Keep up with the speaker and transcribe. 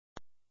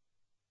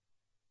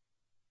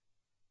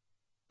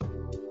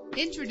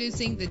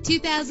Introducing the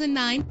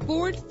 2009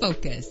 Ford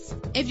Focus.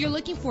 If you're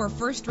looking for a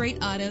first-rate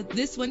auto,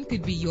 this one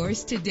could be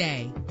yours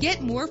today.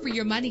 Get more for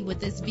your money with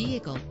this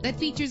vehicle that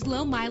features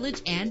low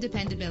mileage and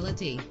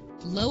dependability.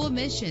 Low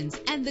emissions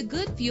and the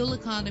good fuel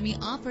economy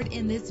offered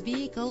in this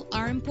vehicle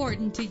are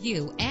important to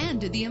you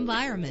and to the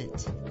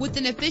environment. With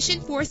an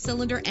efficient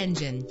 4-cylinder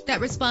engine that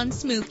responds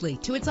smoothly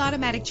to its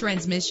automatic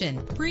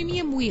transmission,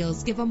 premium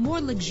wheels give a more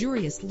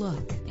luxurious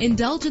look.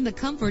 Indulge in the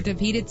comfort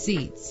of heated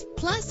seats.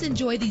 Plus,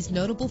 enjoy these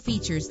notable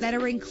features that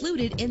are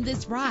included in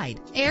this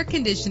ride: air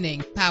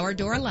conditioning, power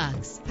door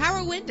locks,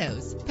 power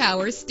windows,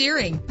 power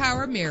steering,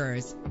 power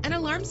mirrors, an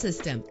alarm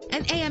system,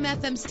 an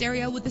AM/FM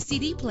stereo with a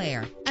CD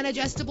player, an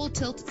adjustable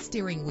tilt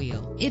steering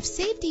wheel. If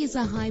safety is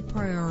a high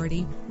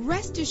priority,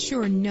 rest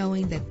assured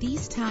knowing that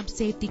these top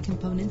safety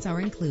components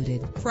are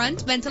included: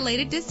 front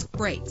ventilated disc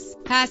brakes,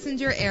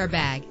 passenger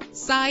airbag,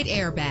 side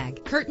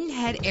airbag, curtain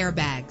head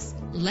airbags.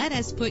 Let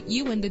us put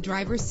you in the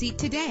driver's seat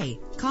today.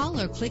 Call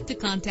or click to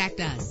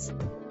contact us.